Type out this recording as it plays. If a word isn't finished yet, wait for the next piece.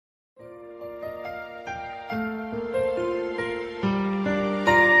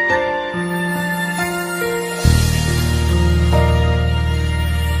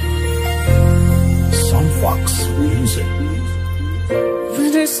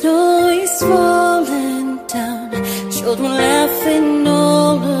snow is falling down, children laughing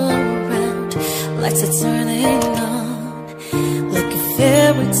all around, lights are turning on, like a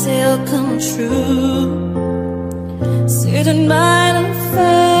fairy tale come true. Sitting by the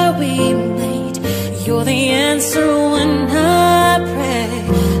fire we made, you're the answer when I pray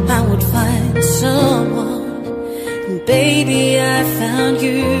I would find someone, and baby I found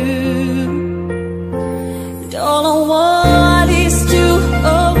you. And all I want is to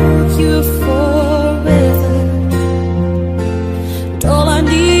hold you forever, and all I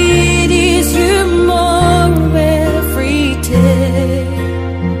need is you more every day.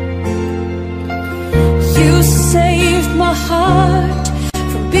 You saved my heart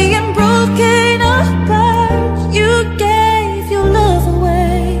from being broken apart. You gave your love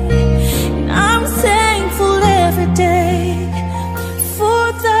away, and I'm thankful every day for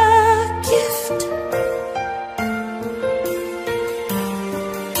the gift.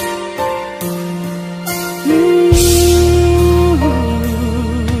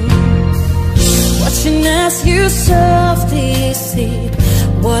 Watching as you softly sleep,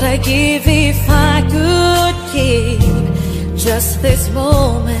 what I give if I could keep just this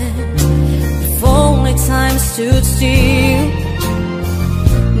moment, if only time stood still.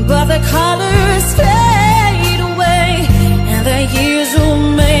 But the colors fade away, and the years will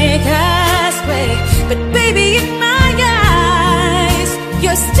make us wait. But baby, in my eyes,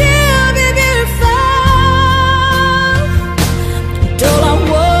 you're still beautiful. And all I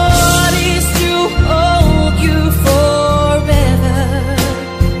want is to hold you forever.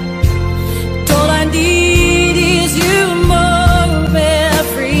 And all I need is you more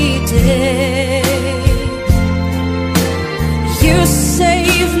every day. You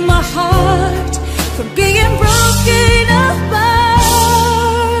saved my heart from being broken apart.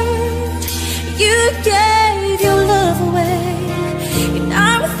 You gave your love away, and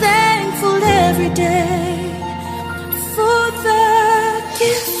I'm thankful every day for the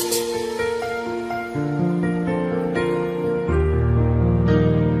gift.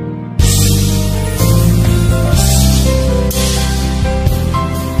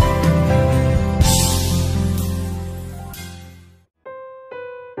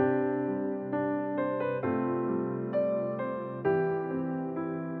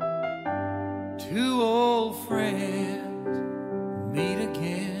 Two old friends meet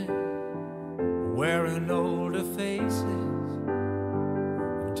again, wearing older faces,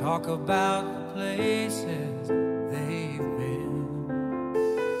 and talk about the places they've been.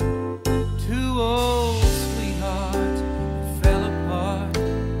 Two old sweethearts fell apart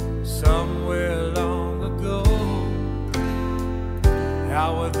somewhere long ago. How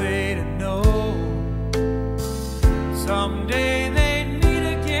were they to know someday they'd meet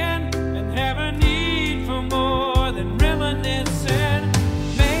again and have a need for more than reminiscing?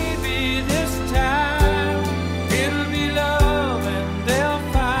 Maybe this time it'll be love and they'll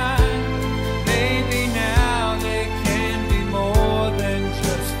find. Maybe now they can be more than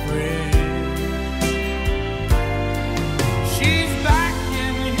just friends. She's back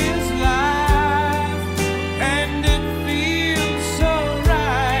in his life and it feels so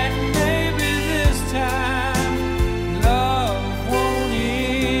right. Maybe this time love won't end.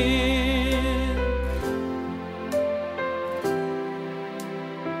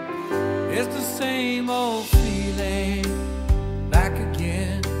 It's the same old feeling back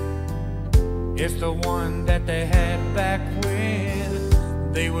again. It's the one that they had back when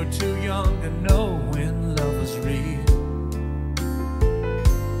they were too young to know when love was real.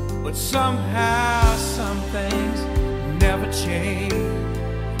 But somehow some things never change,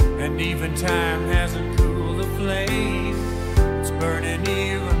 and even time hasn't cooled the flame. It's burning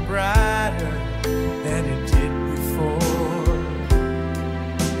even brighter than it did before.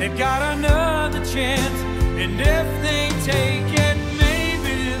 They've got another chance, and if they take it,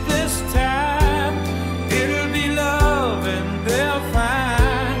 maybe this time it'll be love and they'll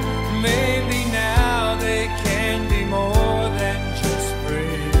find. Maybe now they can be more than just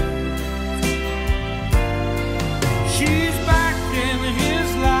friends. She's back in his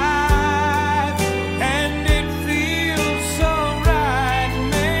life and it feels so right.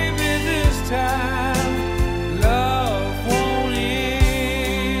 Maybe this time love won't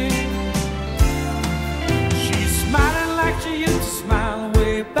end. She's smiling like she used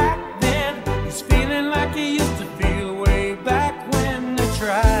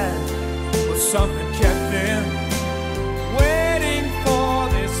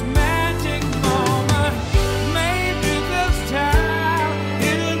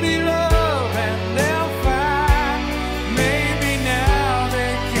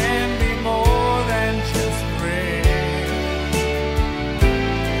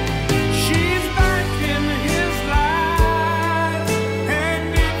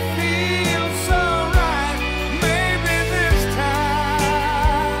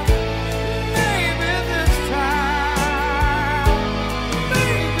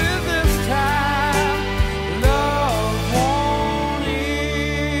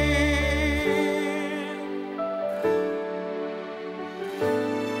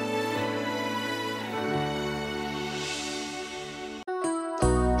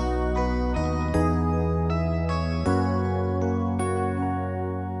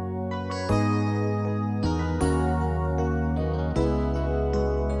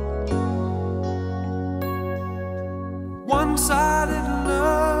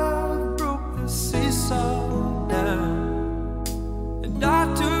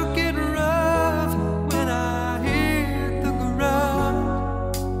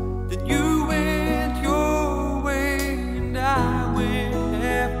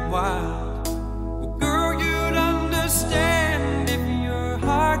wild. Well, girl, you'd understand if your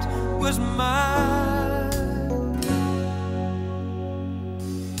heart was mine.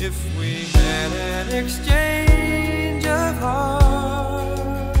 If we had an exchange of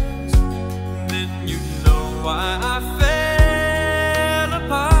hearts, then you'd know why I fell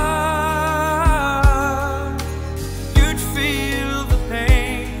apart. You'd feel the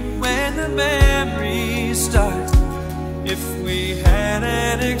pain when the memories start. If we had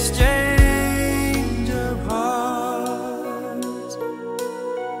an exchange of hearts,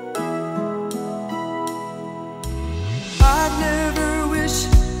 I'd never wish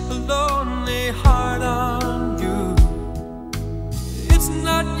a lonely heart on you. It's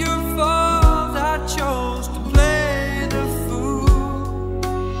not your fault I chose to play the fool.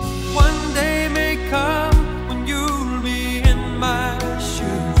 One day may come when you'll be in my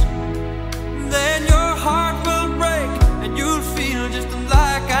shoes. Then your heart will break and you'll feel just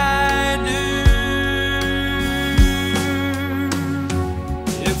like I do.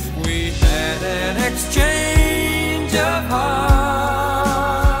 If we had an exchange of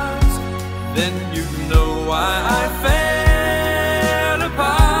hearts, then you'd know why I fell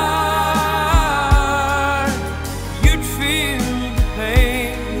apart. You'd feel the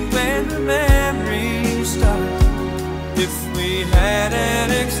pain when the memories start. If we had an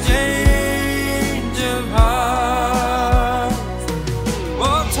exchange of hearts.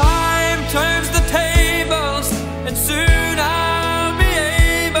 Well, time turns the tables, and soon I'll be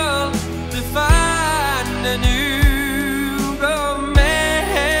able to find a new romance.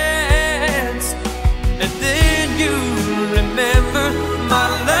 And then you'll remember my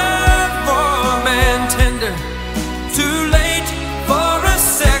love warm and tender, too late for a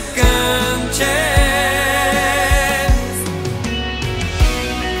second chance.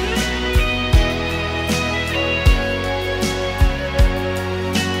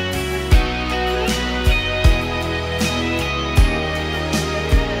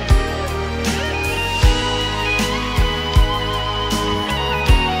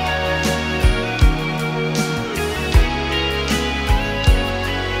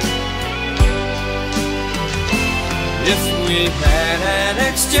 If we had an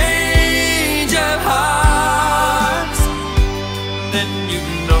exchange of hearts, then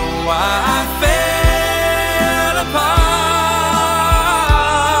you'd know why I fell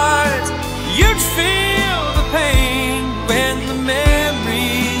apart. You'd feel the pain when the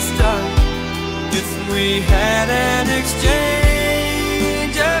memories start. If we had an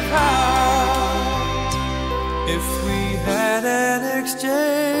exchange of hearts, if we had an exchange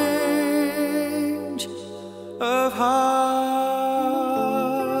of hearts.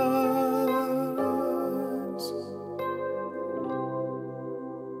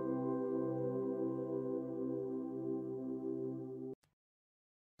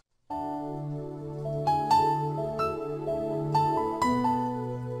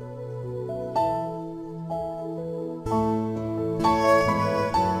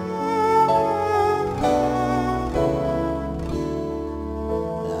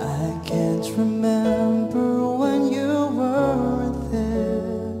 I can't remember when you weren't there,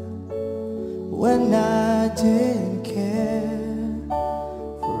 when I didn't care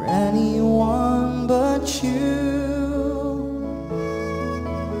for anyone but you.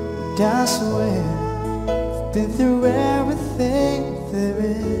 And I swear I've been through everything there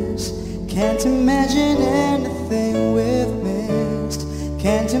is. Can't imagine anything we've missed.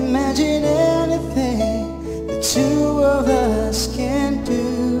 Can't imagine anything the two of us can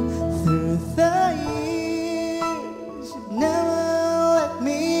do through the years. You never let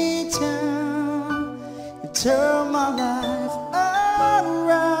me down. You turn my life all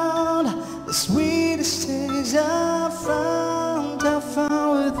around. The sweetest days I found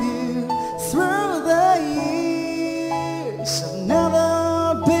with you through the years. I've never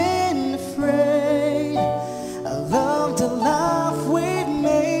been afraid. I loved the life we'd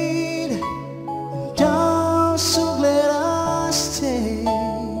made, and I'm so glad I stayed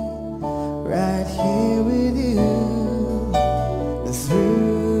right here with you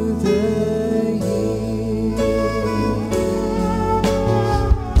through the years.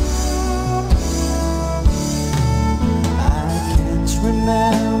 I can't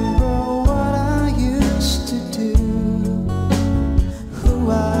remember what I used to do,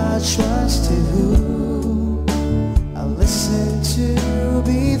 who I trusted, who I listened to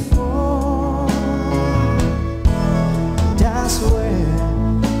before. And I swear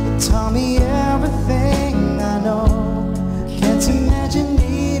it taught me everything I know. Can't imagine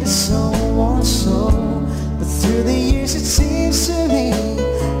needing someone so, but through the years it seems to me I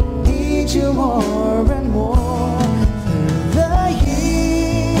need you more and more. Through the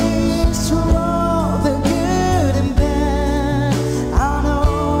years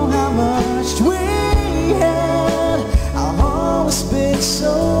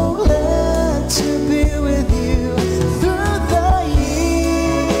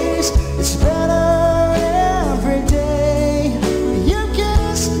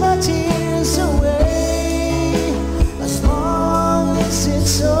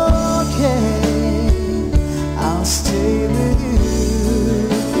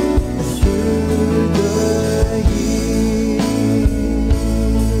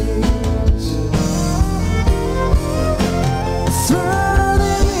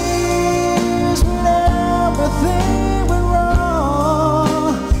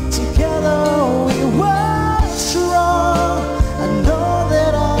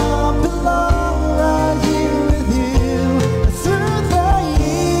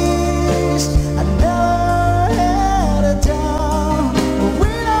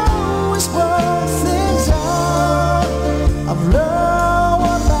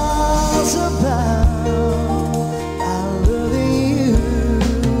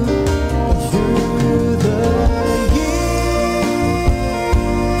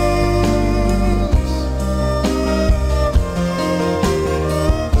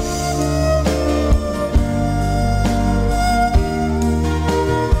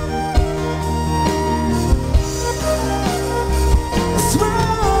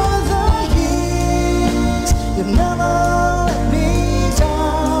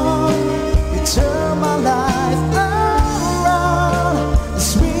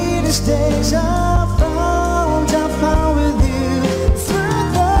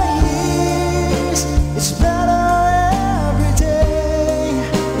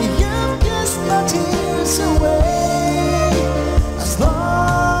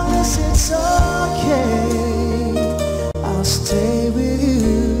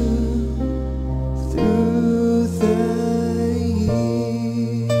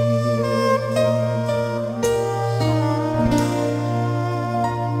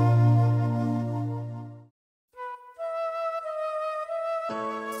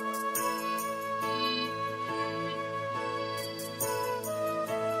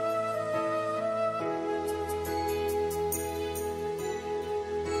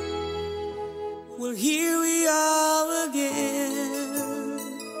Well, here we are again.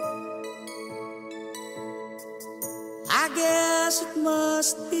 I guess it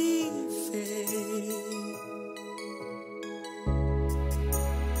must be fate.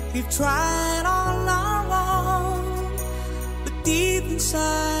 We've tried all our own, but deep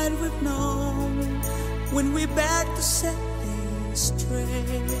inside we've known when we're back to set things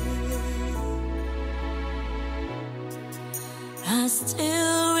straight. I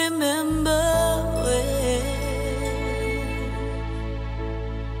still remember when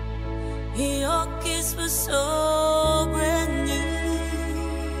your kiss was so brand new.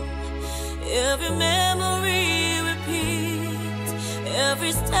 Every memory repeats,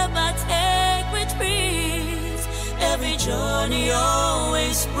 every step I take retreats, every journey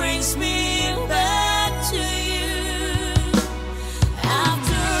always brings me back to you.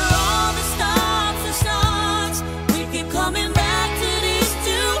 After all the stops and starts, we keep coming back.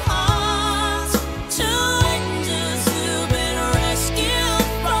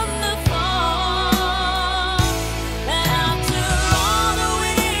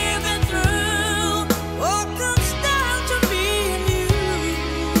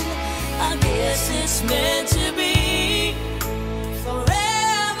 Meant to be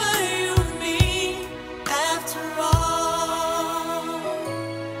forever, you and me, after all.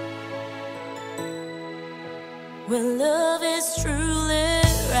 When love is truly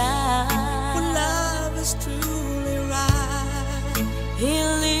right, when love is truly right, it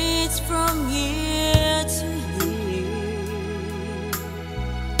leads from year to year.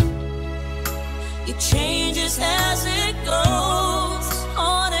 It changes as it goes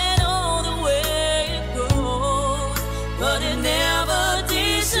on and on the way. But it never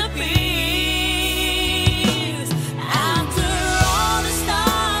disappears. After all the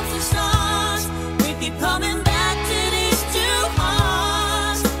stops and starts, we keep coming back to these two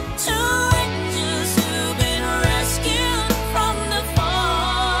hearts, two angels who've been rescued from the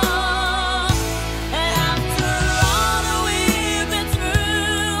fall. And after all that we've been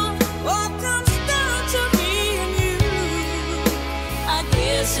through, what comes down to me and you, I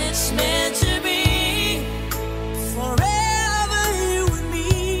guess it's meant to be forever, you and me,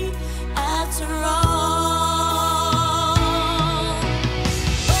 after all.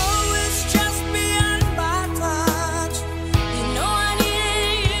 Oh, it's just beyond my touch. You know I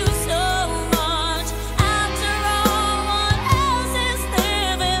needed you so much. After all, what else is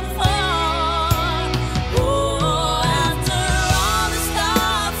living for? Oh, after all the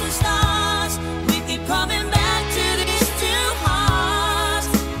stops and starts, we keep coming back to these two hearts,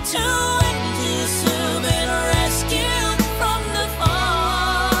 two angels who've been rescued from the fall.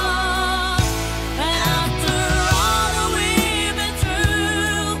 And after all that we've been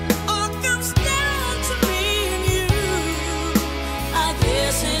through, All comes down to me and you. I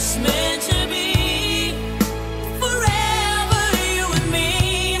guess it's meant to be forever, you and me.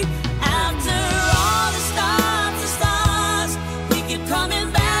 After all the stops and starts, we keep coming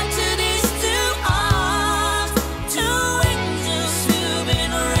back to these two hearts, two angels who've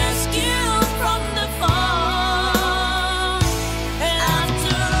been rescued from the fall. And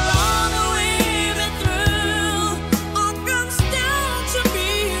after all that we've been through, All comes down to me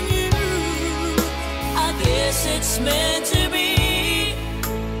and you. I guess it's meant to be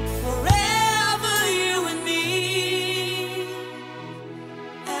forever, you and me,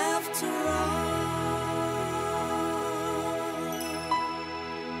 after all.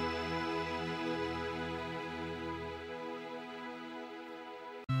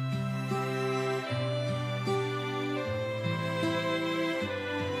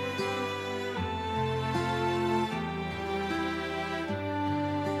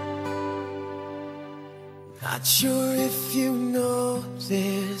 Not sure if you know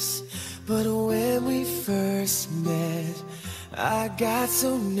this, but when we first met, I got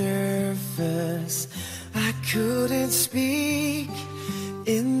so nervous I couldn't speak.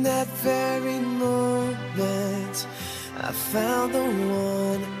 In that very moment, I found the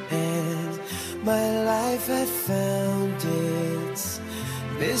one, and my life had found its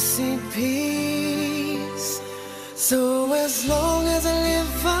missing piece. So as long as I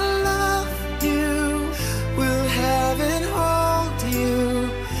live, I love you, will have and hold you.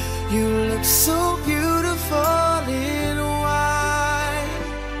 You look so beautiful in white,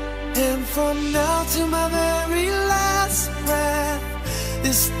 and from now to my very last breath,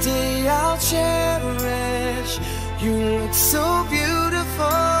 this day I'll cherish. You look so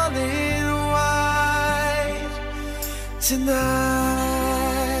beautiful in white tonight.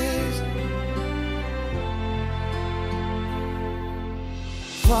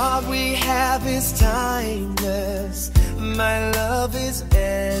 what we have is timeless. My love is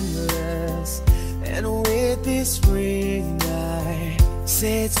endless. And with this ring I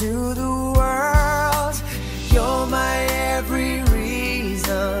say to the world, you're my every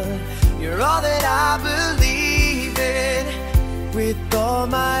reason. You're all that I believe in. With all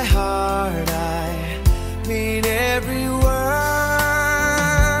my heart I mean every word.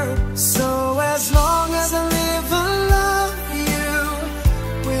 So as long as I live and love you,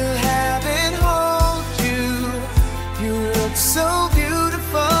 will have and hold you. You look so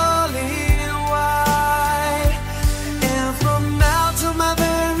beautiful in white. And from now to my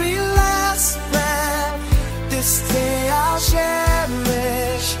very last breath, this day I'll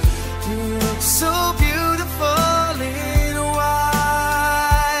cherish. You look so beautiful in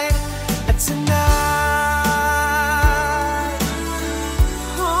white. And tonight,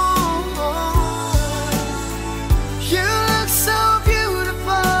 oh, you look so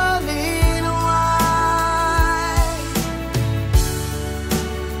beautiful in white.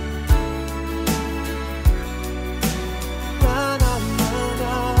 Na, na, na,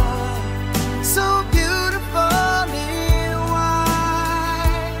 na. So beautiful in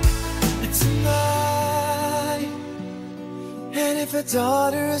white. And tonight, and if a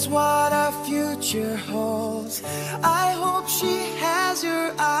daughter is what our future holds, I hope she has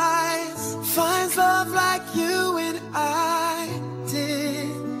your eyes, finds love like you and I did.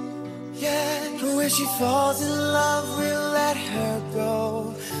 Yeah, and when she falls in love, we'll let her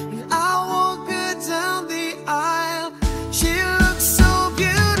go, and I walk her down the aisle. She looks so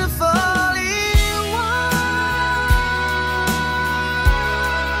beautiful in white.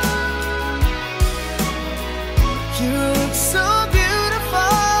 You look so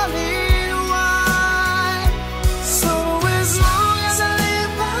beautiful in white. So as long as I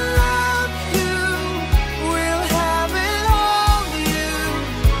live, I love you. We'll have it all, you.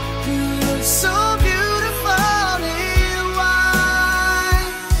 You look so beautiful in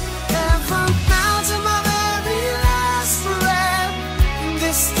white. And from now to my very last breath,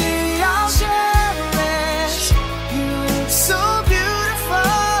 this day I'll cherish. You look so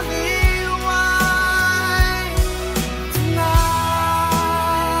beautiful in white tonight.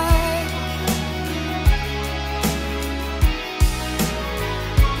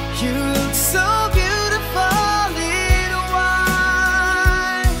 You look so beautiful in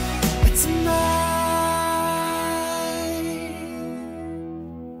white tonight.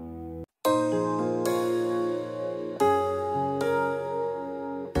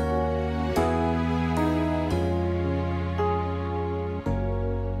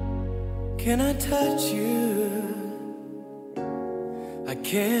 Can I touch you? I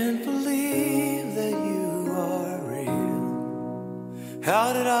can't believe that you are real.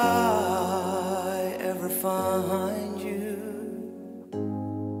 How did I ever find you?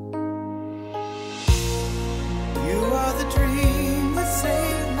 You are the dream that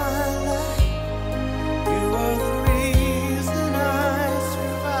saved my life. You are the reason I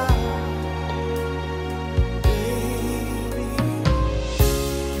survived. Baby,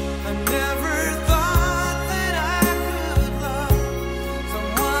 I never thought that I could love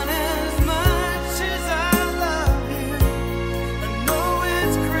someone as much as I love you. I know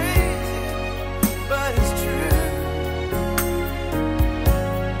it's crazy, but it's true.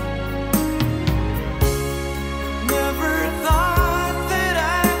 Never thought that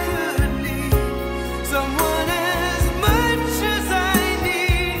I could need someone as much as I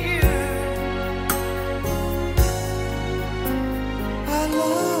need you. I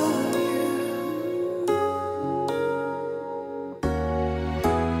love you.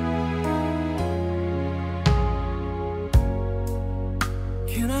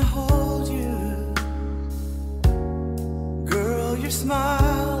 Can I hold you? Girl, your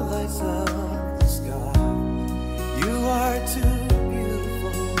smile lights up the sky. You are too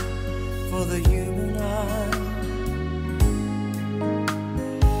beautiful for the human eye.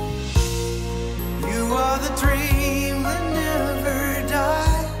 You are the dream that never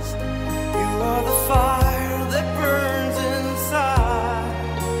dies. You are the fire that burns inside.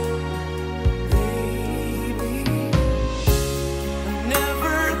 Baby, I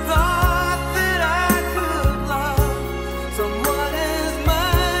never thought that I could love someone as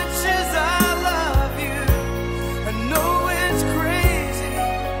much as I love you. I know it's crazy,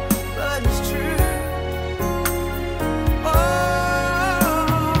 but it's true. Oh,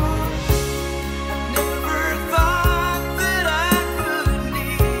 I never thought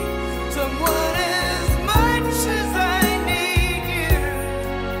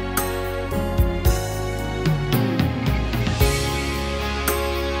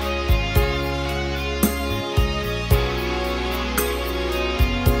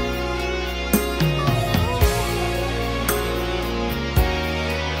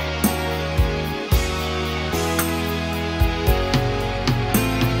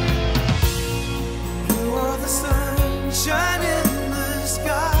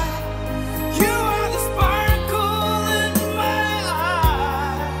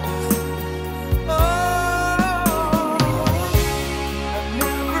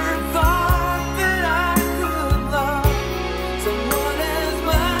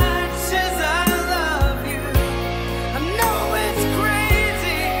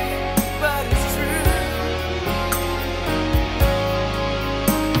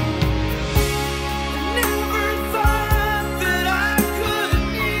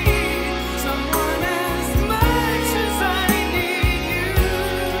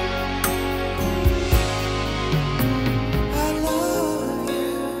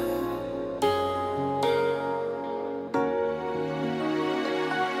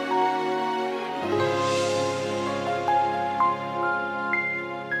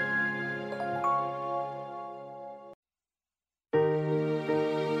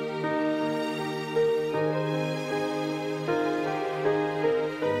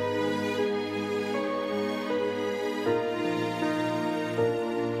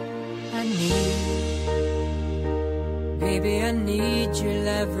need your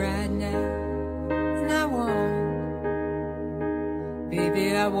love right now. And I want,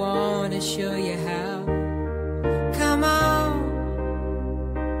 baby, I want to show you how. Come on,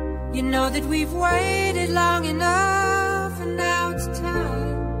 you know that we've waited long enough, and now it's time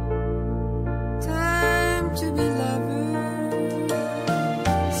to be lovers.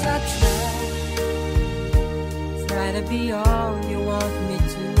 So try to be all you want me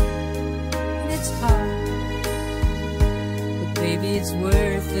to. And it's hard, but baby, it's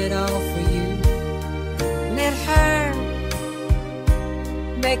worth it all for you. And it hurt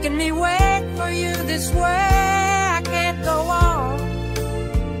making me wait for you this way. I can't go on,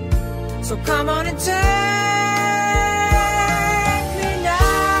 so come on and take me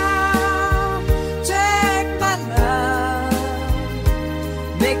now. Take my love,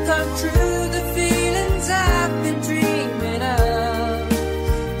 make come true the feelings I've been dreaming of.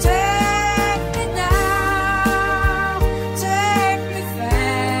 Take me now, take me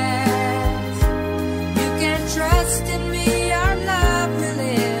fast. You can trust in me, our love will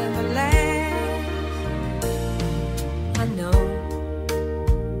ever last. I know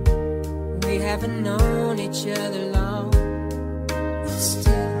we haven't known each other long, but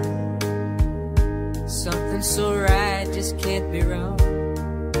still something so right just can't be wrong.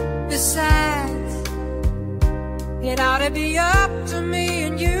 Besides, it ought to be up to me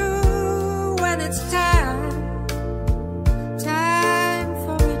and you when it's time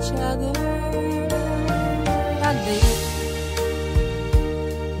for each other. I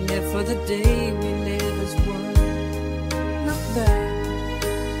live for the day we live as one. Look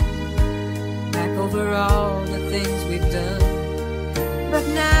back over all the things we've done. But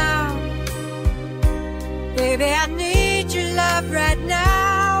now, baby, I need your love right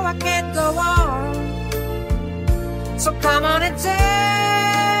now. I can't go on, so come on and take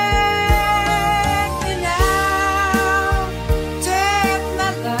me now. Take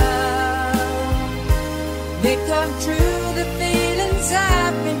my love, make come true the feelings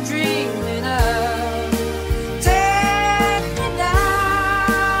I've been dreaming of. Take me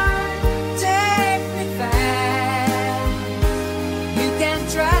now, take me fast. You can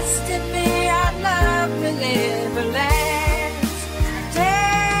trust in me, our love will never last.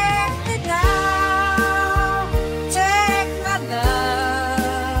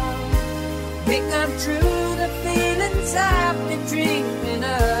 I've been dreaming of.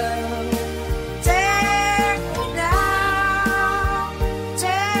 Take me now,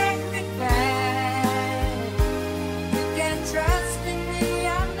 take me back. You can trust in me,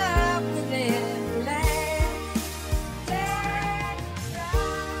 our love will never last. Take me now,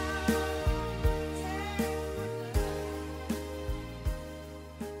 take me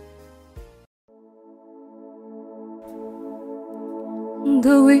now.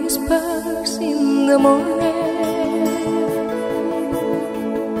 The whispers in the morning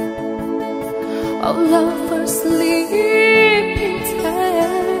of lovers sleeping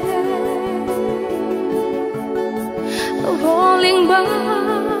tight, rolling by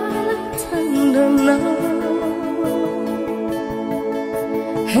like tender night,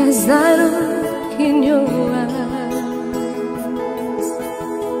 as I look in your eyes,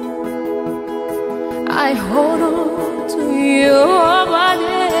 I hold on to your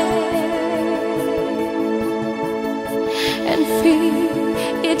body and feel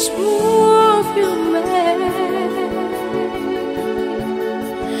each move you make.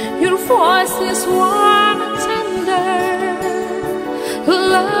 Your voice is warm and tender,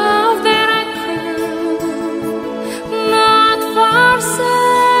 love that I cannot forsake,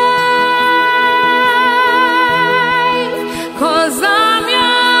 'cause I'm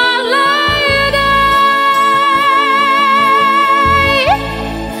your lady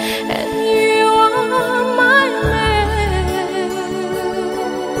and you are my man.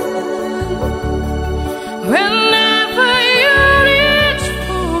 Whenever you reach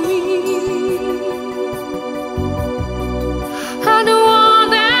for me, I do all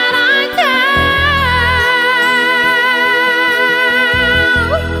that I can.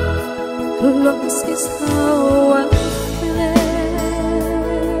 Lost is how I feel,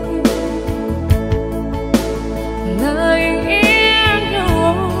 lying in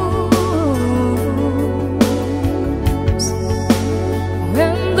your arms.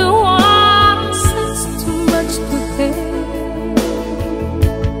 When the water sets too much to take,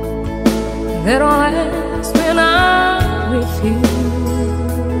 that all ends when I'm with you.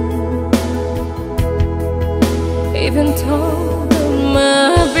 Even though there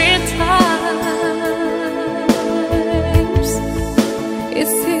might be times it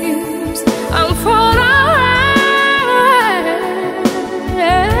seems I'm far away,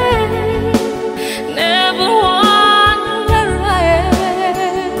 never wonder where I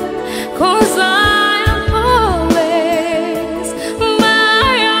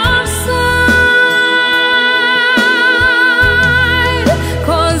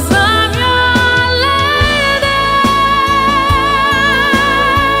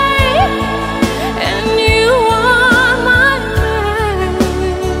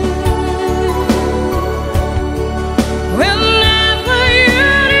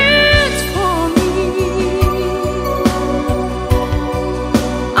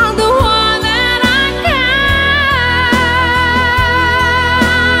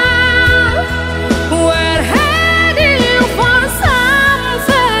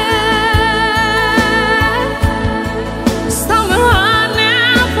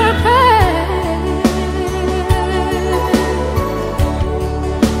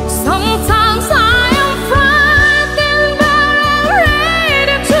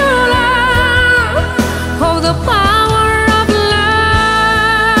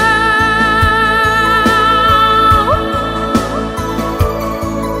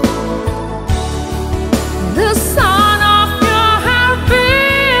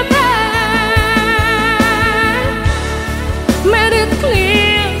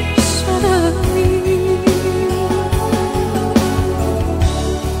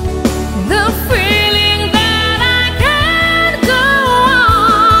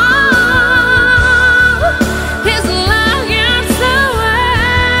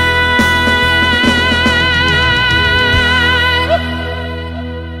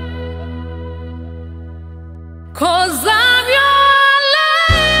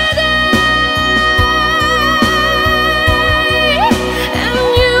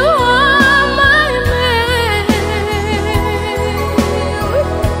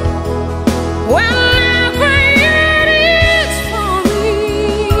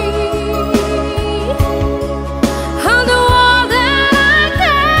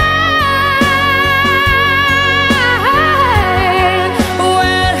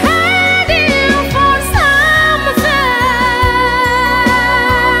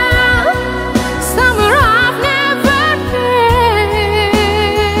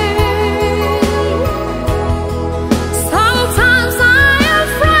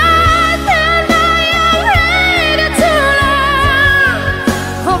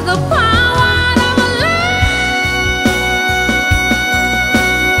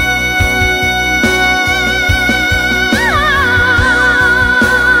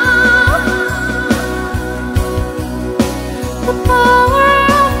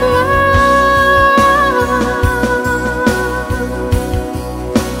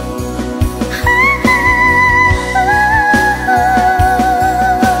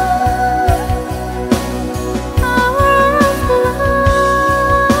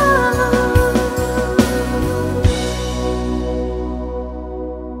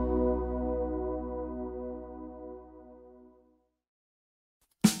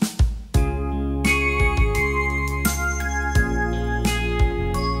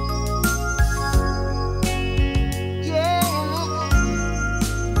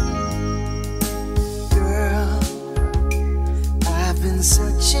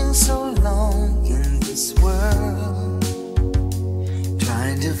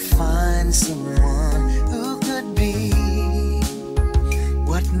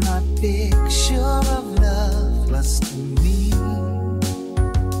my picture of love was to me,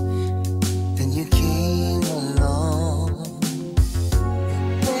 then you came along.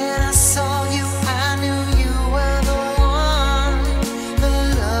 When I saw you, I knew you were the one, the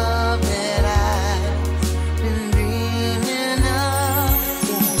love that I've been dreaming of.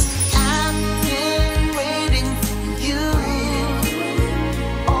 'Cause I've been waiting for you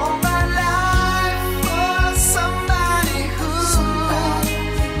all my life, for somebody who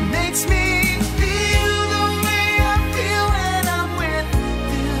makes me feel the way I feel when I'm with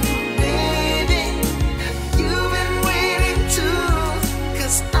you, baby. You've been waiting too,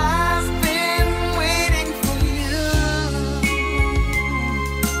 'cause I've been waiting for you.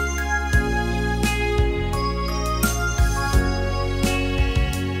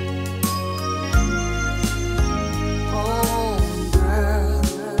 Oh, girl,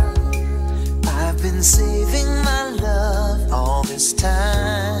 I've been saving my love all this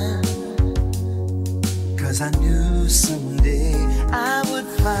time, 'cause I knew someday I would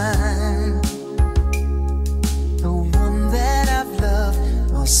find the one that I've loved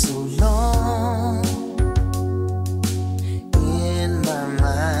for so long in my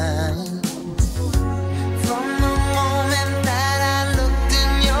mind. From the moment that I looked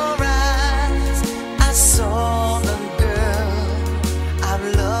in your eyes, I saw the girl I've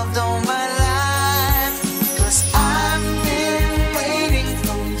loved all my life. 'Cause I've been waiting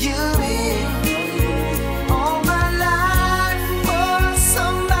for you all my life, for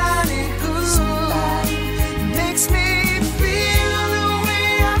somebody who makes me feel the way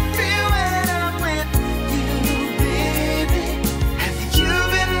I feel when I'm with you, baby. And you've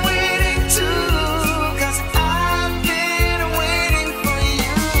been waiting too, 'cause I've been waiting for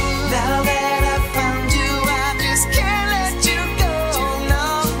you. Now that I found you, I just can't let you go. No,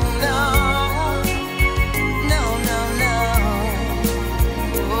 no, no, no, no.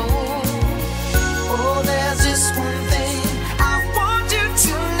 Oh, there's just one thing I want you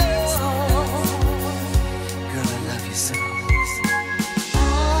to know. Girl, I love you so.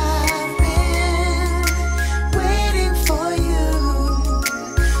 I've been waiting for you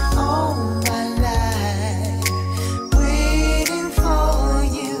all my life, waiting for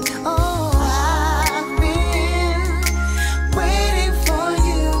you. Oh, I've been waiting for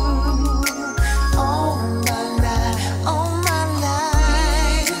you all my life, all my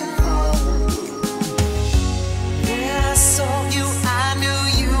life. When I saw you, I knew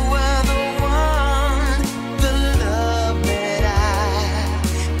you were the one, the love that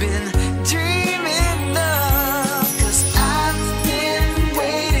I've been dreaming of. 'Cause I've been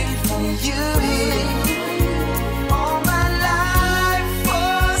waiting for you all my life,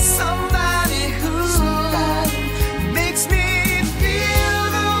 for somebody who makes me feel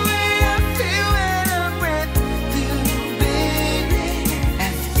the way I feel when I'm with you, baby.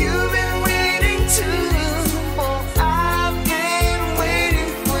 And you've been waiting too. Oh, I've been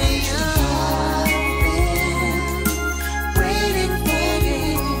waiting for you. I've been waiting for you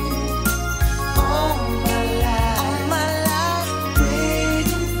all my life,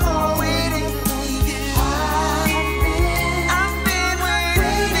 waiting for you. I've been waiting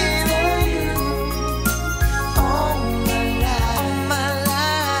for you all my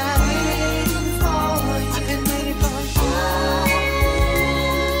life, waiting for you. I've been waiting for you,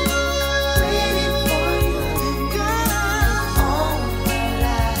 waiting for you, girl, all my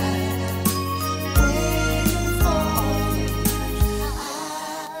life, waiting for you.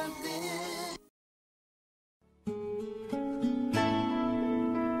 I've been.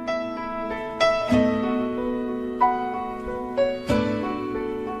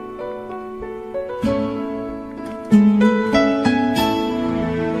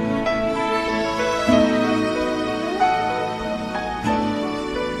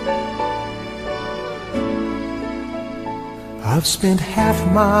 I've spent half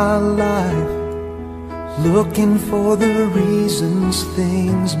my life looking for the reasons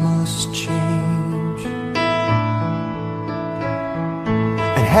things must change,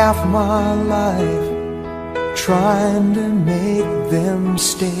 and half my life trying to make them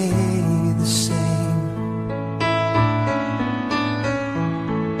stay the same.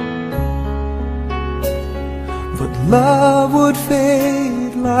 But love would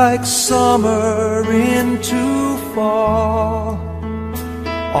fade like summer into fall.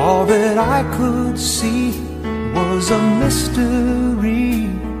 All that I could see was a mystery.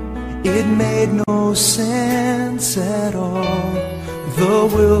 It made no sense at all. The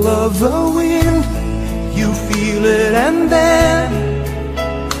will of the wind, you feel it and then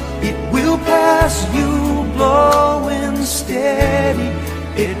it will pass you, blowing steady.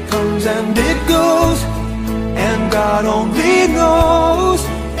 It comes and it goes, and God only knows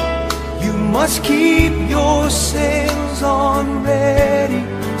must keep your sails on ready,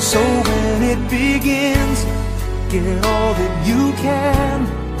 so when it begins, get all that you can.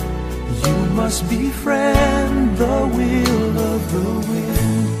 You must befriend the will of the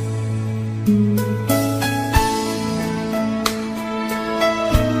wind.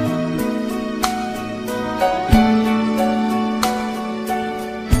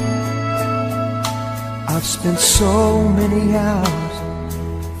 I've spent so many hours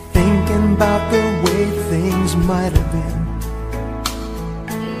thinking about the way things might have been,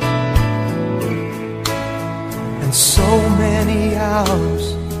 and so many hours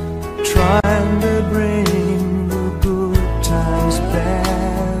trying to bring the good times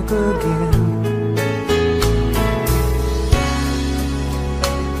back again.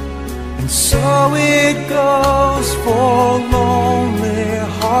 And so it goes for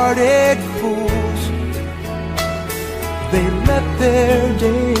lonely-hearted fools. They let their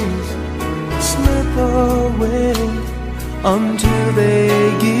days slip away until they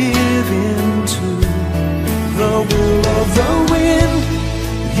give in to the will of the wind.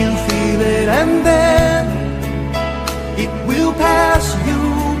 You feel it and then it will pass you,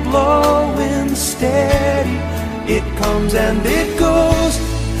 blowing steady. It comes and it goes,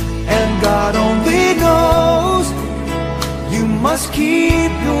 and God only knows. You must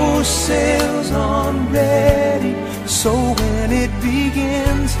keep your sails on ready, so when it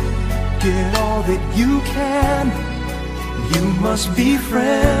begins, get all that you can. You must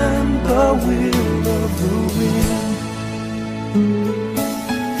befriend the will of the wind.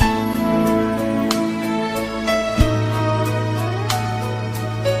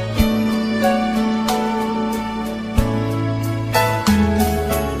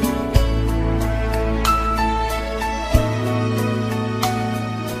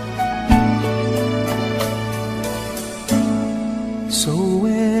 So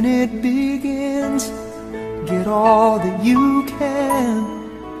when it begins, get all that you can.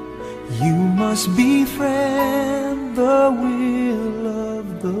 You must befriend the will of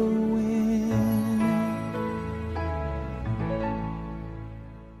the wind.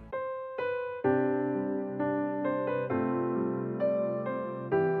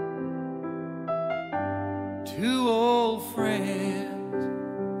 Two old friends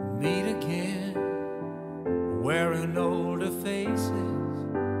meet again, wearing older faces,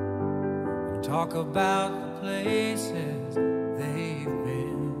 and talk about the places they've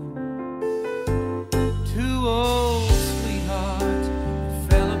been. Two old sweethearts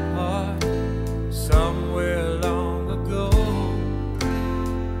fell apart somewhere long ago.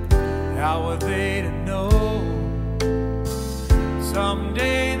 How were they to know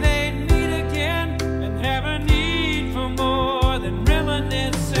someday they'd meet again and have a need for more than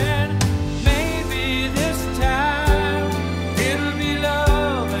reminiscing? Maybe this time it'll be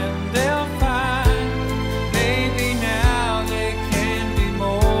love and they'll find. Maybe now they can be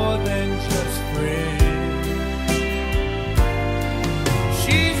more than just friends.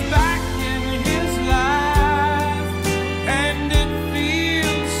 She's back in his life and it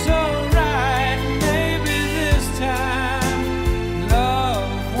feels so right. Maybe this time love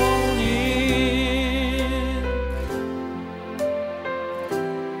won't end.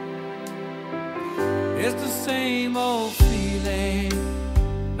 It's the same old feeling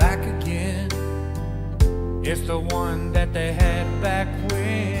back again. It's the one that they had back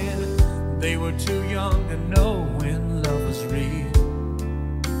when they were too young to know when love was real.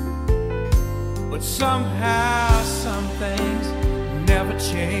 But somehow some things never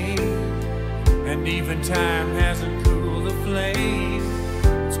change, and even time hasn't cooled the flame.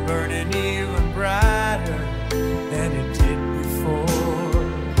 It's burning even brighter than it did before.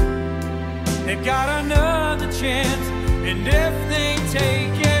 They got another chance, and if they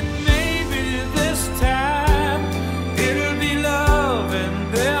take it, maybe this time it'll be love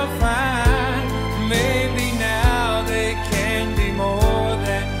and they'll find. Maybe now they can be more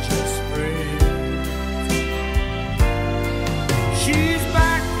than just friends. She's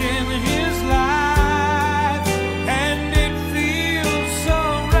back in his life and it feels so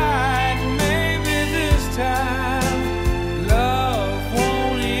right. Maybe this time love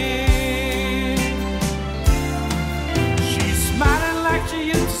won't end. She's smiling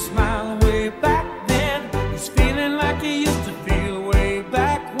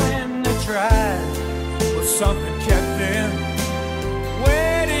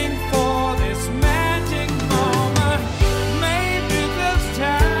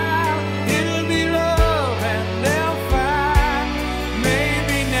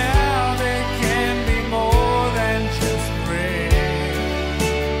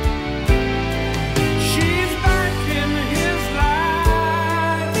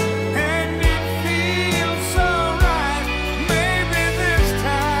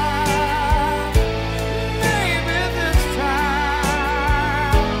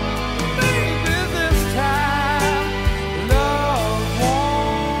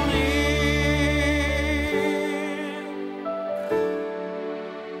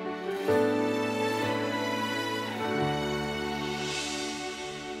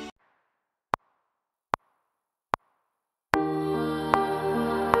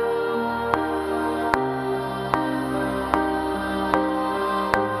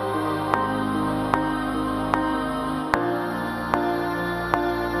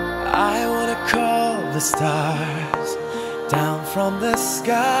stars down from the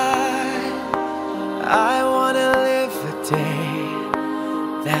sky. I wanna live a day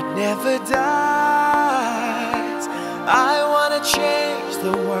that never dies. I wanna change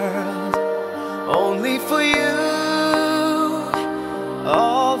the world only for you.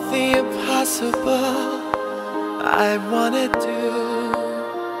 All the impossible I wanna do.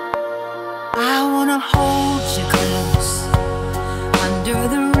 I wanna hold you close under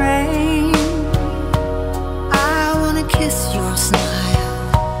the rain. I wanna kiss your smile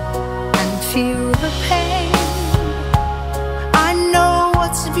and feel the pain. I know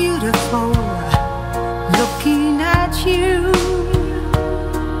what's beautiful looking at you.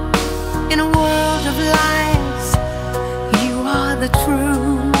 In a world of lies, you are the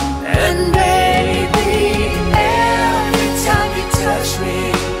truth. And baby, every time you touch me,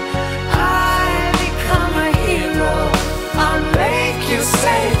 you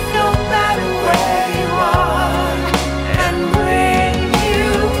safe no matter where you are, and bring you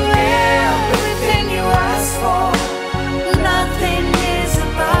everything you ask for. Nothing is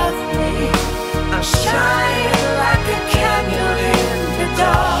above me. I'm shining like a candle in the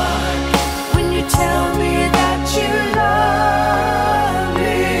dark when you tell me that you love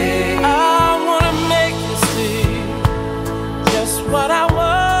me. I wanna make you see just what I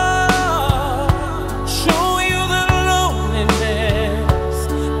want.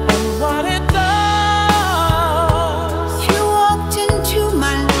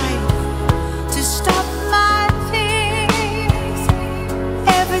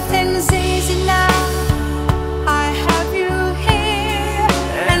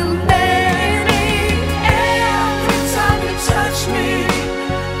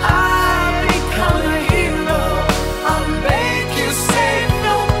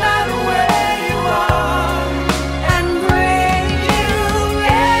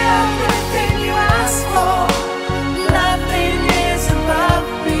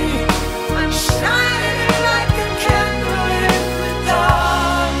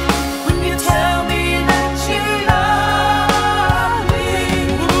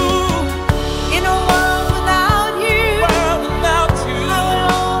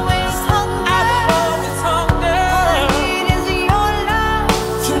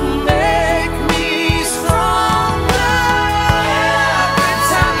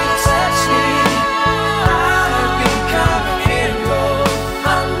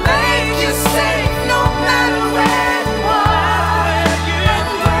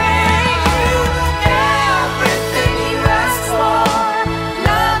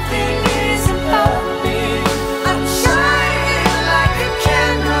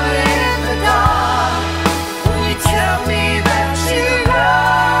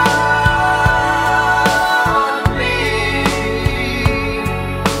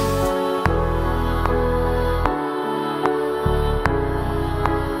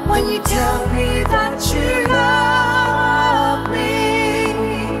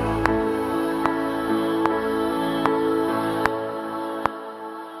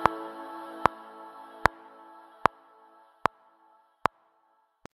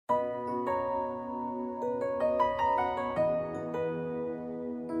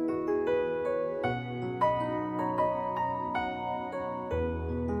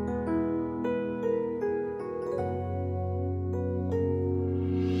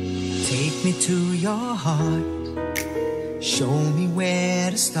 Take me to your heart, show me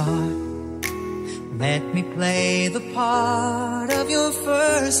where to start. Let me play the part of your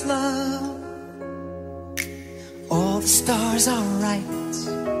first love. All the stars are right,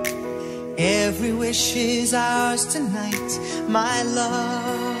 every wish is ours tonight, my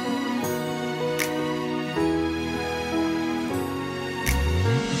love.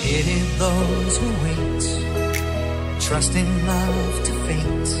 Pity those who wait, trusting love to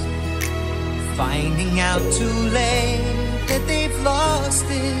fate, finding out too late that they've lost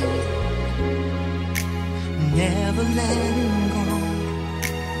it. Never letting go,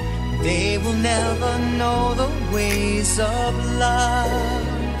 they will never know the ways of love.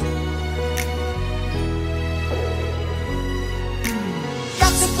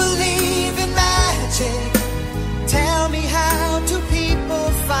 Got to believe in magic. Tell me, how do people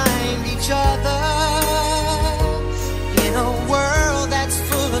find each other in a world that's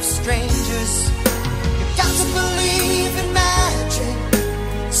full of strangers? You've got to believe in magic,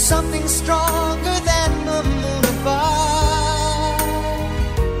 something stronger than the moon above.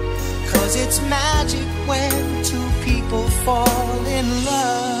 'Cause it's magic when two people fall in love.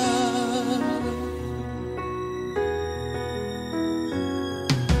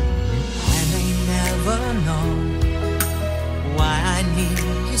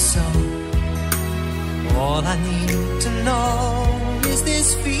 All I need to know is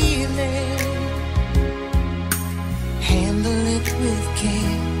this feeling. Handle it with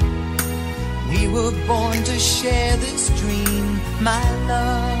care. We were born to share this dream, my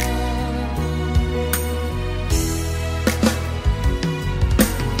love.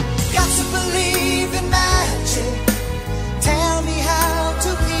 Got to believe in magic. Tell me how do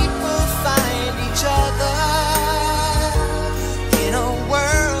people find each other in a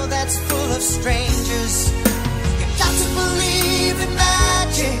world that's full of strangers? You got to believe in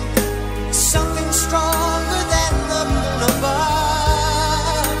magic, something stronger than the moon above.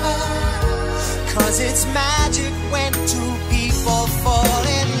 'Cause it's magic when two people fall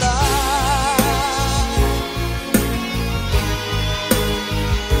in love.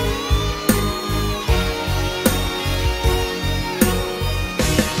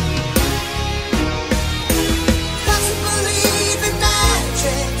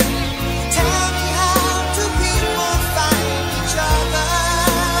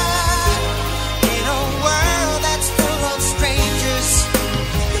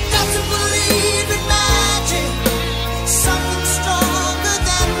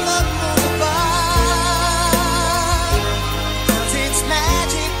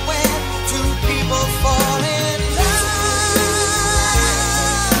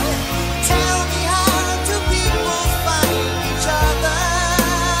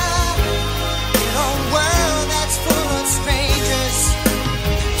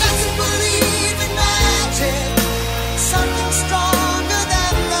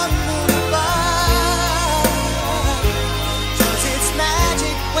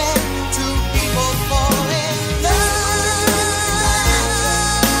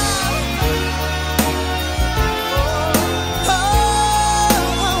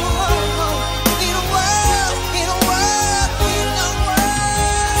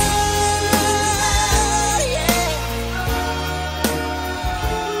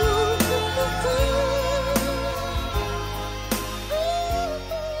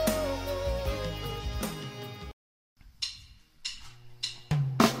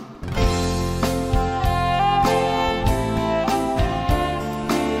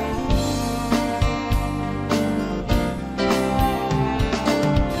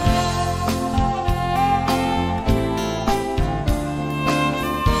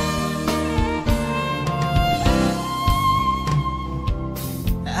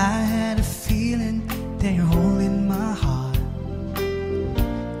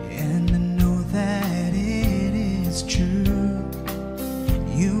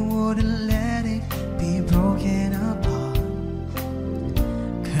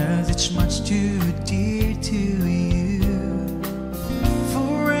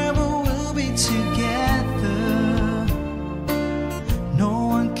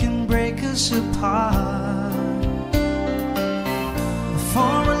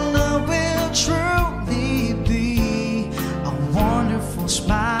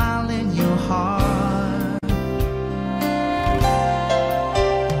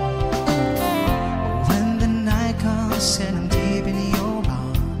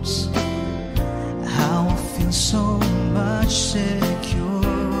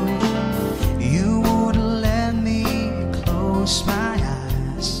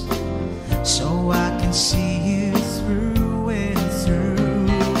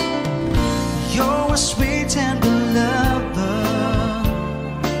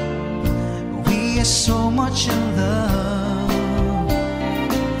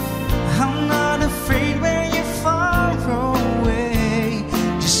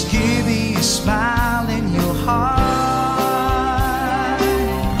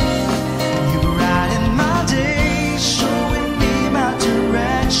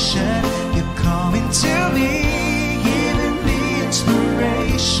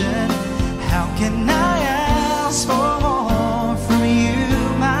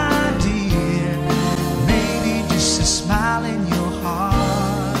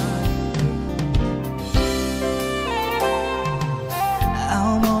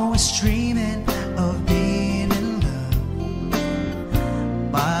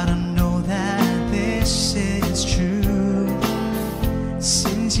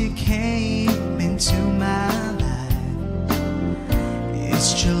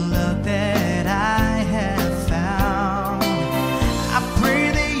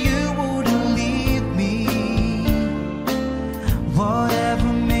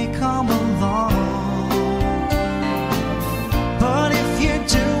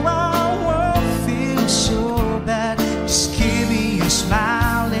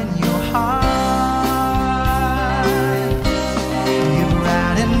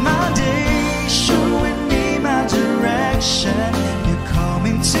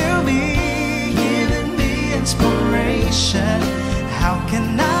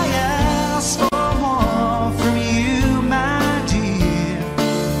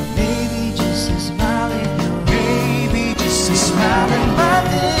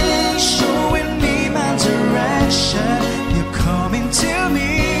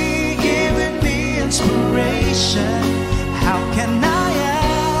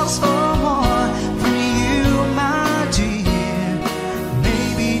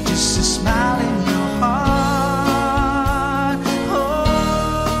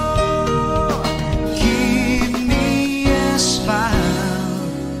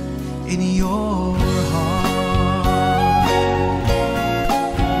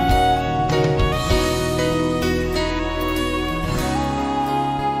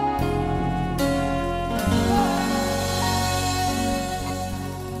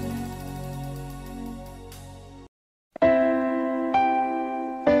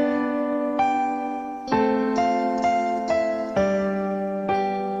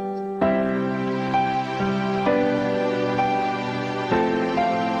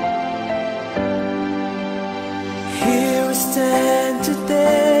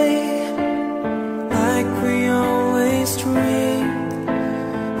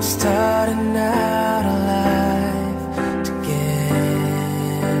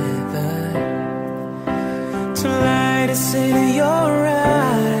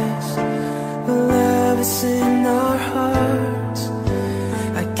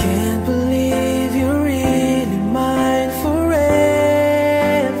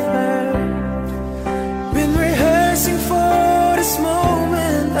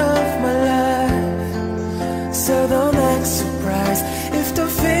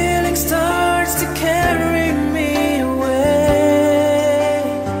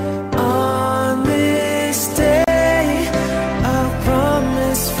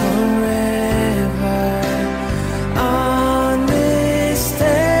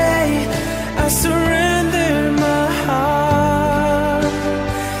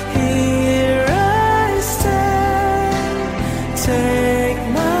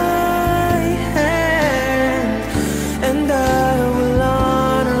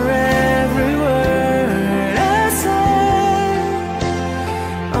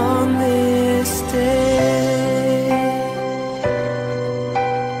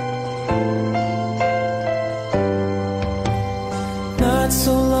 not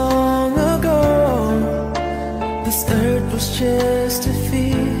so long ago, this earth was just a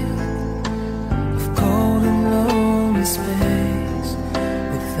field of cold and lonely space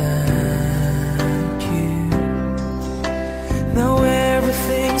without you. Now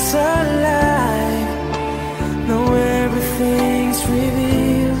everything's alive, now everything's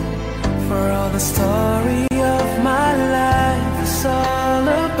revealed. For all the story of my life is all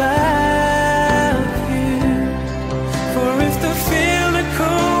about you. For if the feel the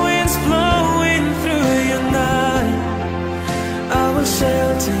cold winds blowing through your night, I will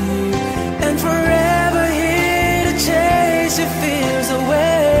shelter you and forever here to chase your fears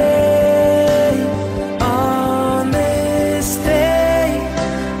away. On this day,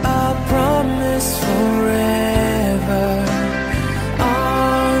 I promise forever.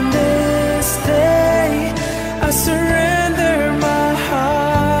 On this day, I surrender my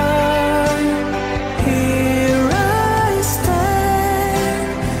heart. Here I stand,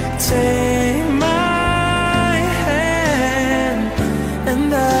 take my hand,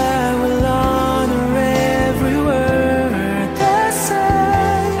 and I will honor every word that's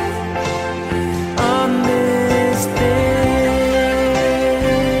said on this day.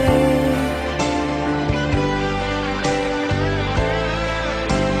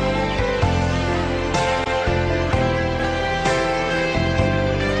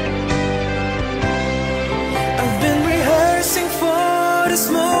 I've been rehearsing for this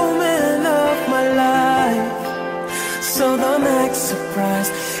moment of my life, so don't act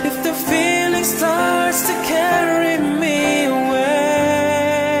surprised if the feeling starts to carry me away.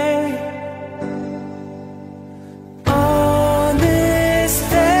 On this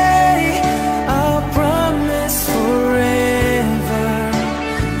day, I'll promise forever.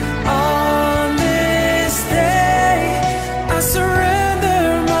 On this day, I surrender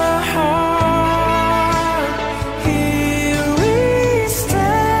my heart. Here we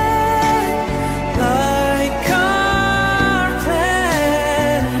stand, like our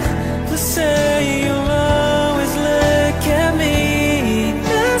plan. Please say you'll always look at me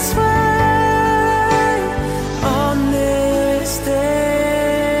this way. On this day.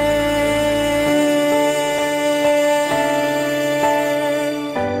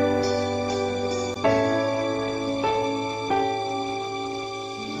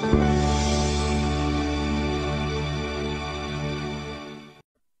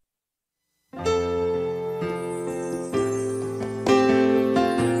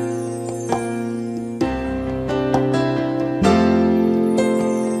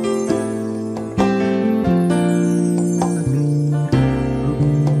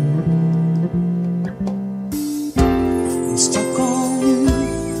 I'm stuck on you.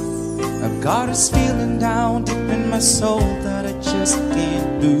 I've got this feeling down deep in my soul that I just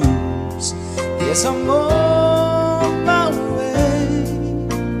can't lose. Yes, I'm on my way.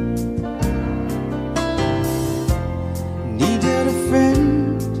 Needed a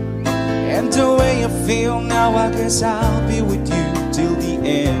friend, and the way I feel now, I guess I'll be with you till the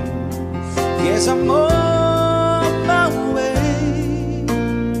end. Yes, I'm on my way.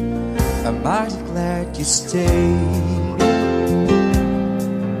 I'm mighty glad you stayed.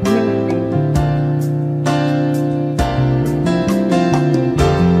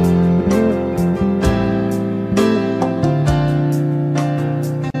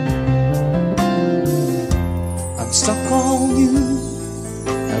 I'm stuck on you.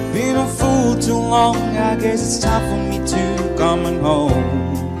 I've been a fool too long. I guess it's time for me to come home.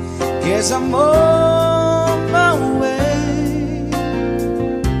 Guess I'm on my way.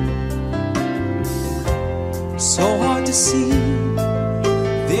 So hard to see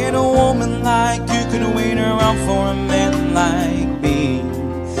that a woman like you can wait around for a man like me.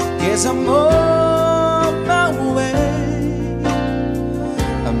 Guess I'm on my way.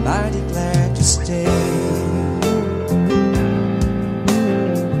 I'm mighty glad you stayed.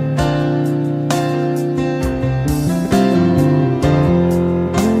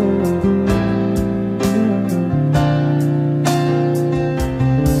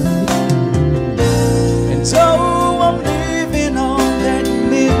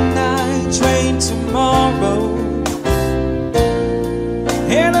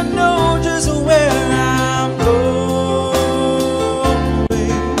 And I know just where I'm going.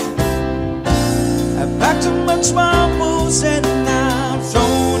 I packed up my troubles and I've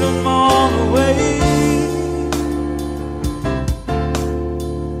thrown them all away.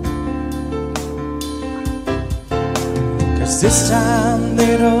 Cause this time,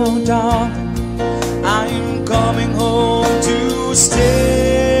 little darling, I'm coming home to stay.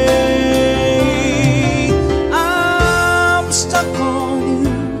 I'm stuck on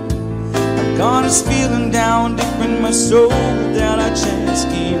you. I'm gonna this feeling down deep in my soul that I just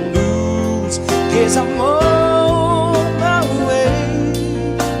can't lose. Guess I'm on my way.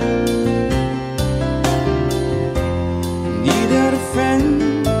 Needed a friend,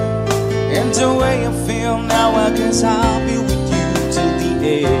 and the way I feel now, I guess I'll be with you till the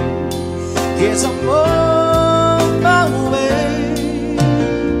end. Guess I'm on my way.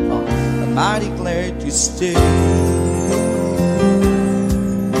 I'm mighty glad you stayed.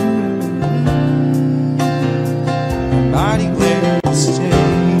 Mighty glad you stayed.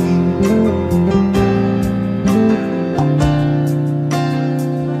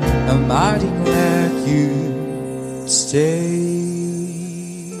 I'm mighty glad you stayed.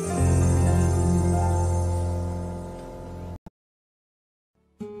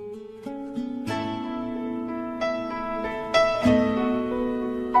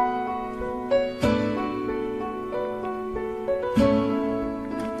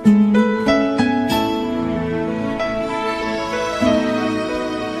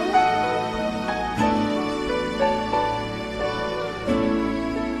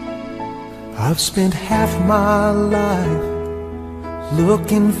 I've spent half my life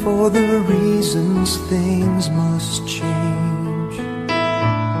looking for the reasons things must change,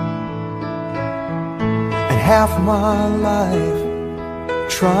 and half my life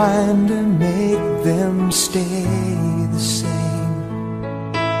trying to make them stay the same.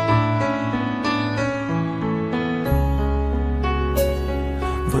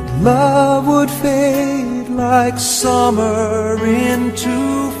 But love would fade like summer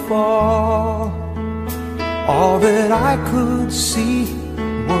into fall. All that I could see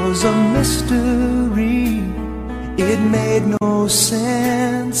was a mystery. It made no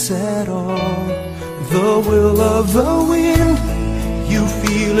sense at all. The will of the wind, you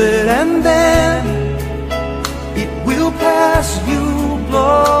feel it and then it will pass you,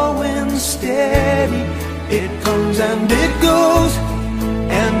 blowing steady. It comes and it goes,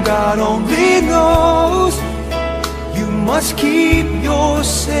 and God only knows. You must keep your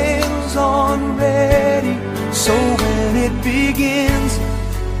sails on ready, so when it begins,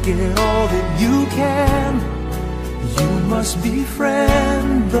 get all that you can. You must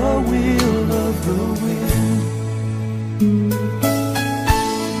befriend the will of the wind.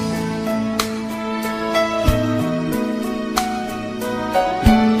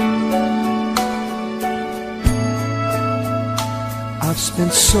 I've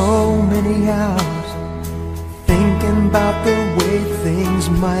spent so many hours thinking about the way things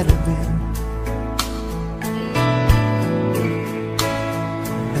might have been,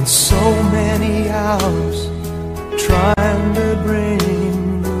 and so many hours trying to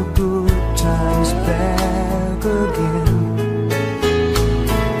bring the good times back again.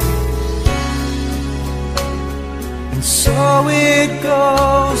 And so it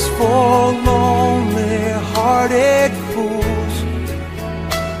goes for lonely hearted fools.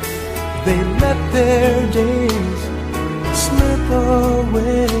 They let their days slip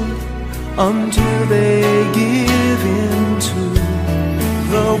away until they give in to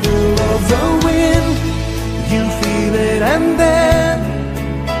the will of the wind. You feel it and then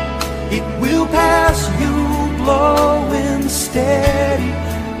it will pass you, blowing steady.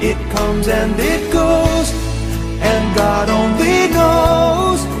 It comes and it goes, and God only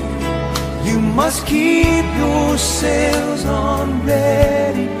knows. You must keep your sails on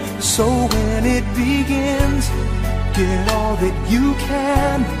ready, so when it begins, get all that you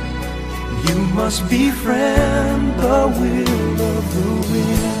can. You must befriend the will of the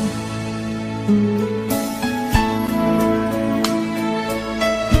wind.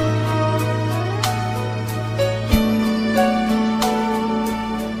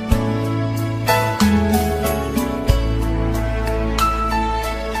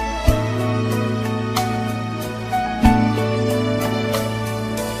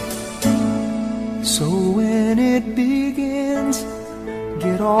 So when it begins,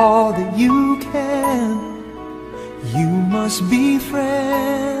 get all that you can. You must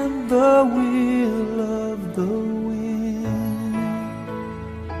befriend the will of the wind.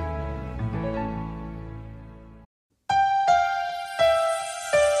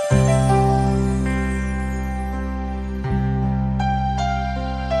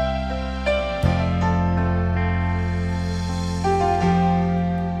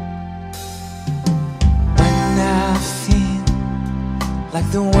 When I feel like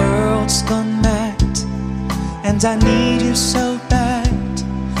the world's gone mad, and I need you so bad,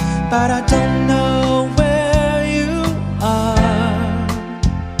 but I don't know where you are.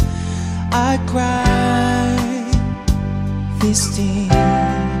 I cry these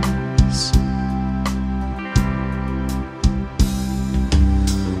tears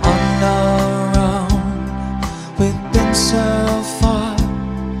on our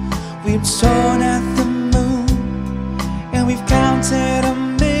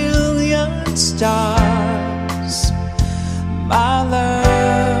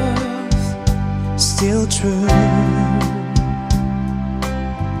true.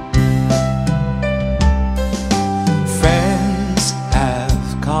 Friends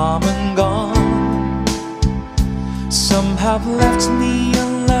have come and gone, some have left me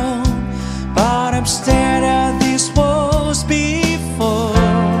alone, but I've stared at these walls before,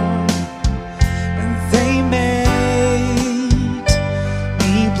 and they made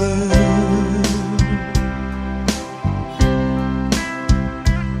me blue.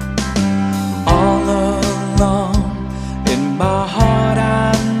 All along in my heart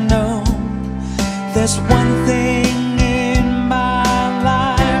I know there's one thing in my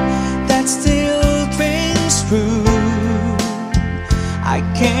life that still rings true. I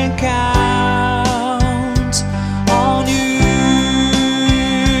can't count on you.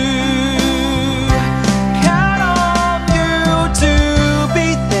 Count on you to be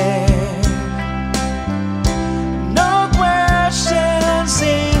there. No questions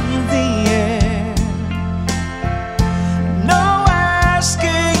in the air. No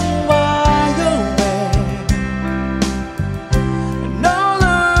asking why you're where. No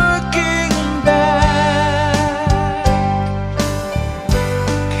looking back.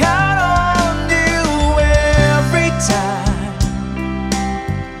 Count on you every time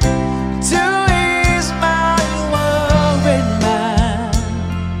to ease my worried mind.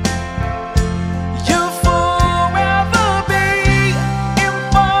 You'll forever be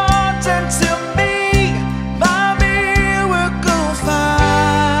important to me, my miracle find.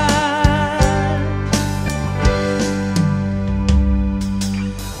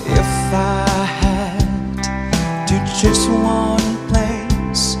 If I had to choose one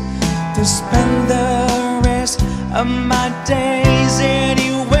place to spend the rest of my days,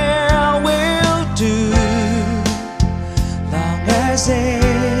 anywhere will do, long as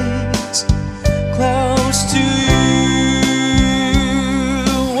it's close to you.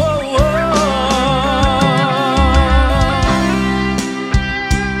 Whoa,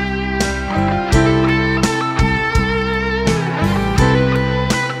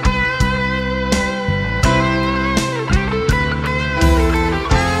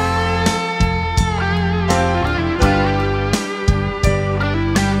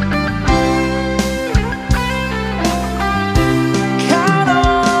 count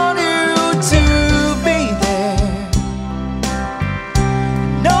on you to be there.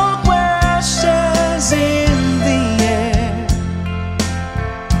 No questions in the air.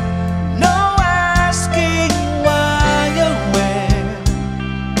 No asking why you're where.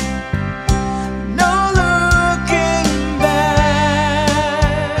 No looking back.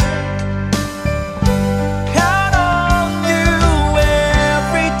 Count on you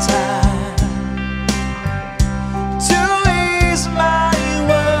every time to ease my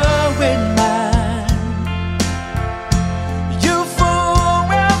worried mind. You'll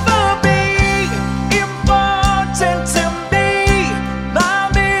forever be important to me, my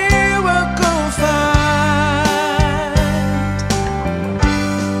miracle find.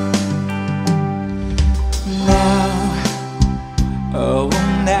 Now, oh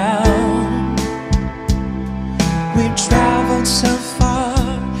now, we've traveled so far,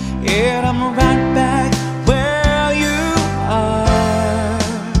 yet I'm right back where you are.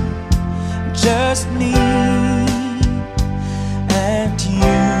 Just me and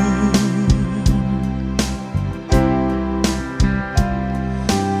you.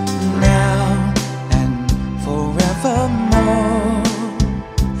 Now and forevermore,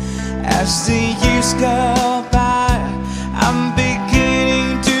 as the years go by, I'm beginning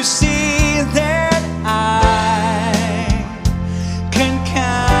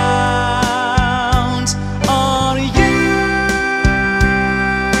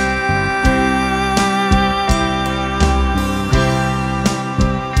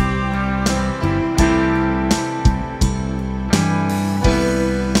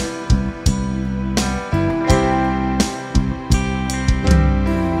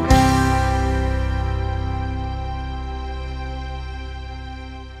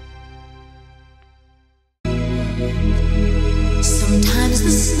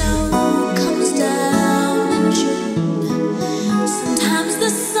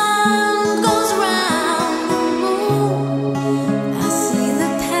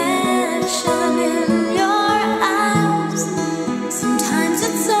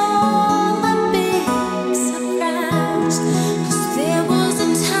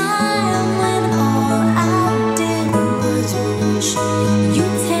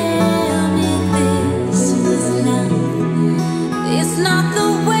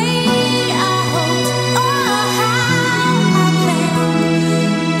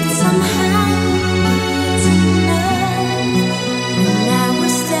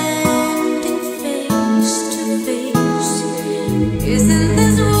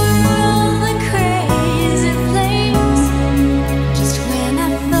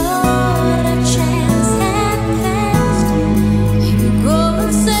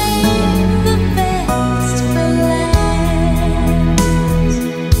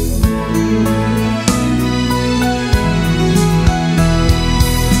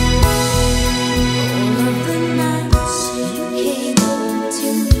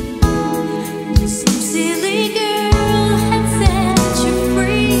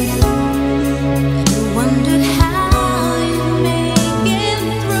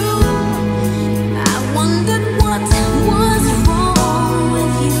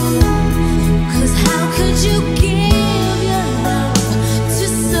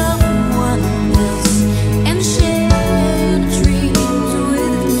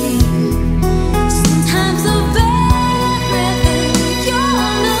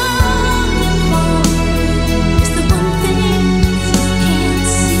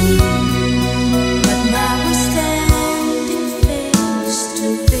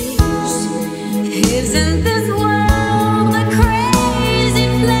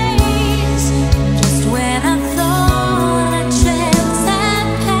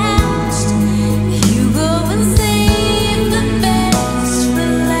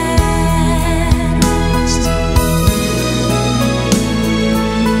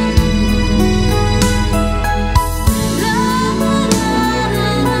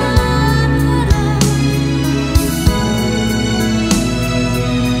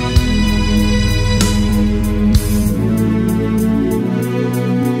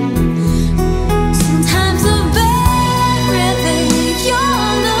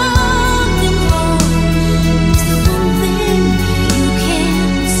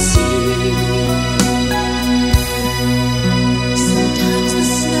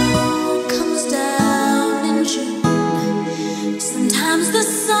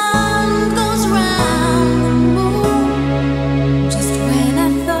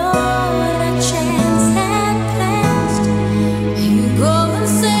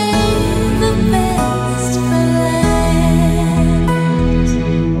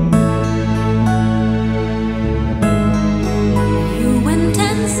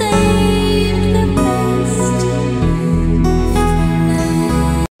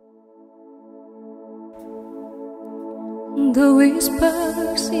the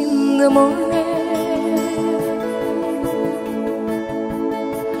whispers in the morning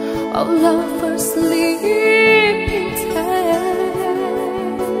of lovers sleeping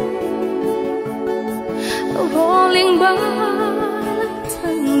tight, rolling by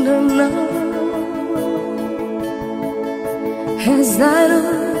tender night as I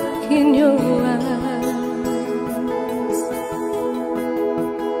look in your eyes.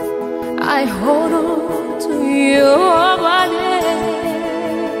 I hold on to your body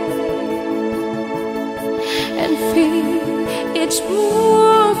and feel each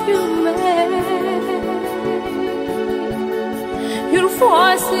move you make. Your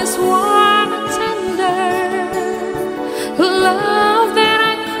voice is warm and tender, love that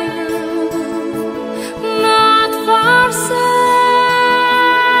I could not forsake,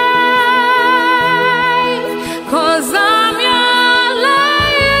 'cause I'm your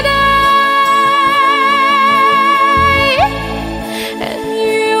lady and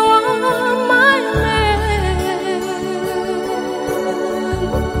you are my man.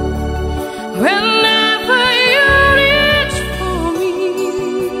 Whenever you reach for me,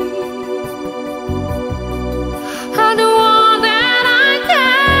 I'll do all that I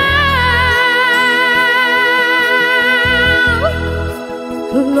can.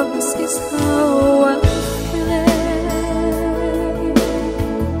 Lost is how I feel,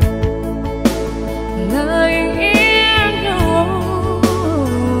 lying in your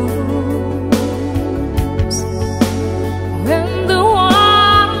arms. When the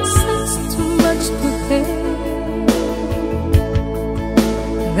water says too much to bear,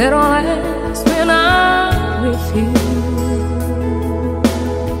 that all ends when I'm with you.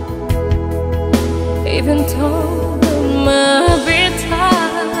 Even though there might be times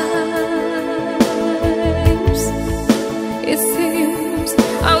it seems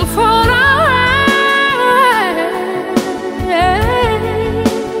I'm far away,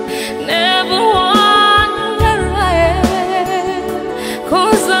 never wonder why,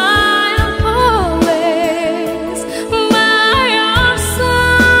 'cause I am always by your side,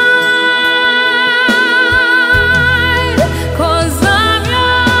 'cause I'm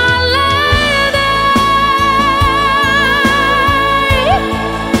your lady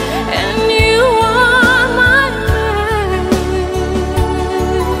and you are my man.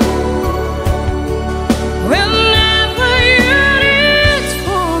 Whenever you reach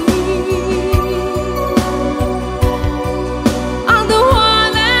for me, I'll do all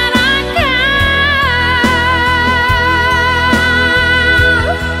that I can.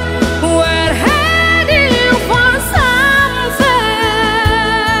 We're heading for something,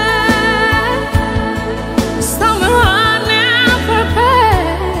 somewhere I never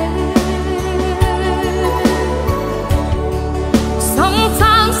been.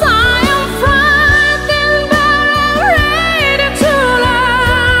 Sometimes I am frightened, but I'm ready to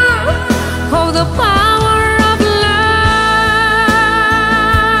learn of the power of love.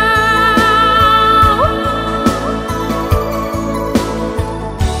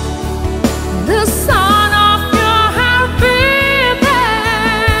 The sound of your heart beating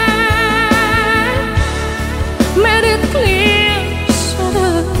made it clear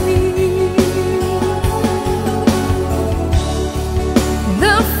suddenly.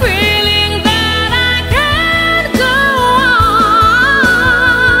 The feeling that I can't go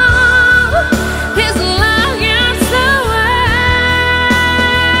on, His love gets away,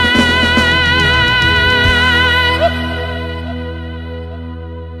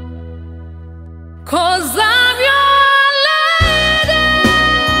 'cause I'm your lady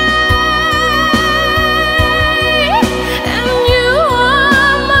and you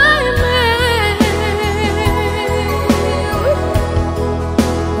are my man.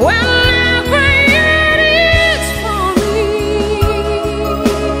 When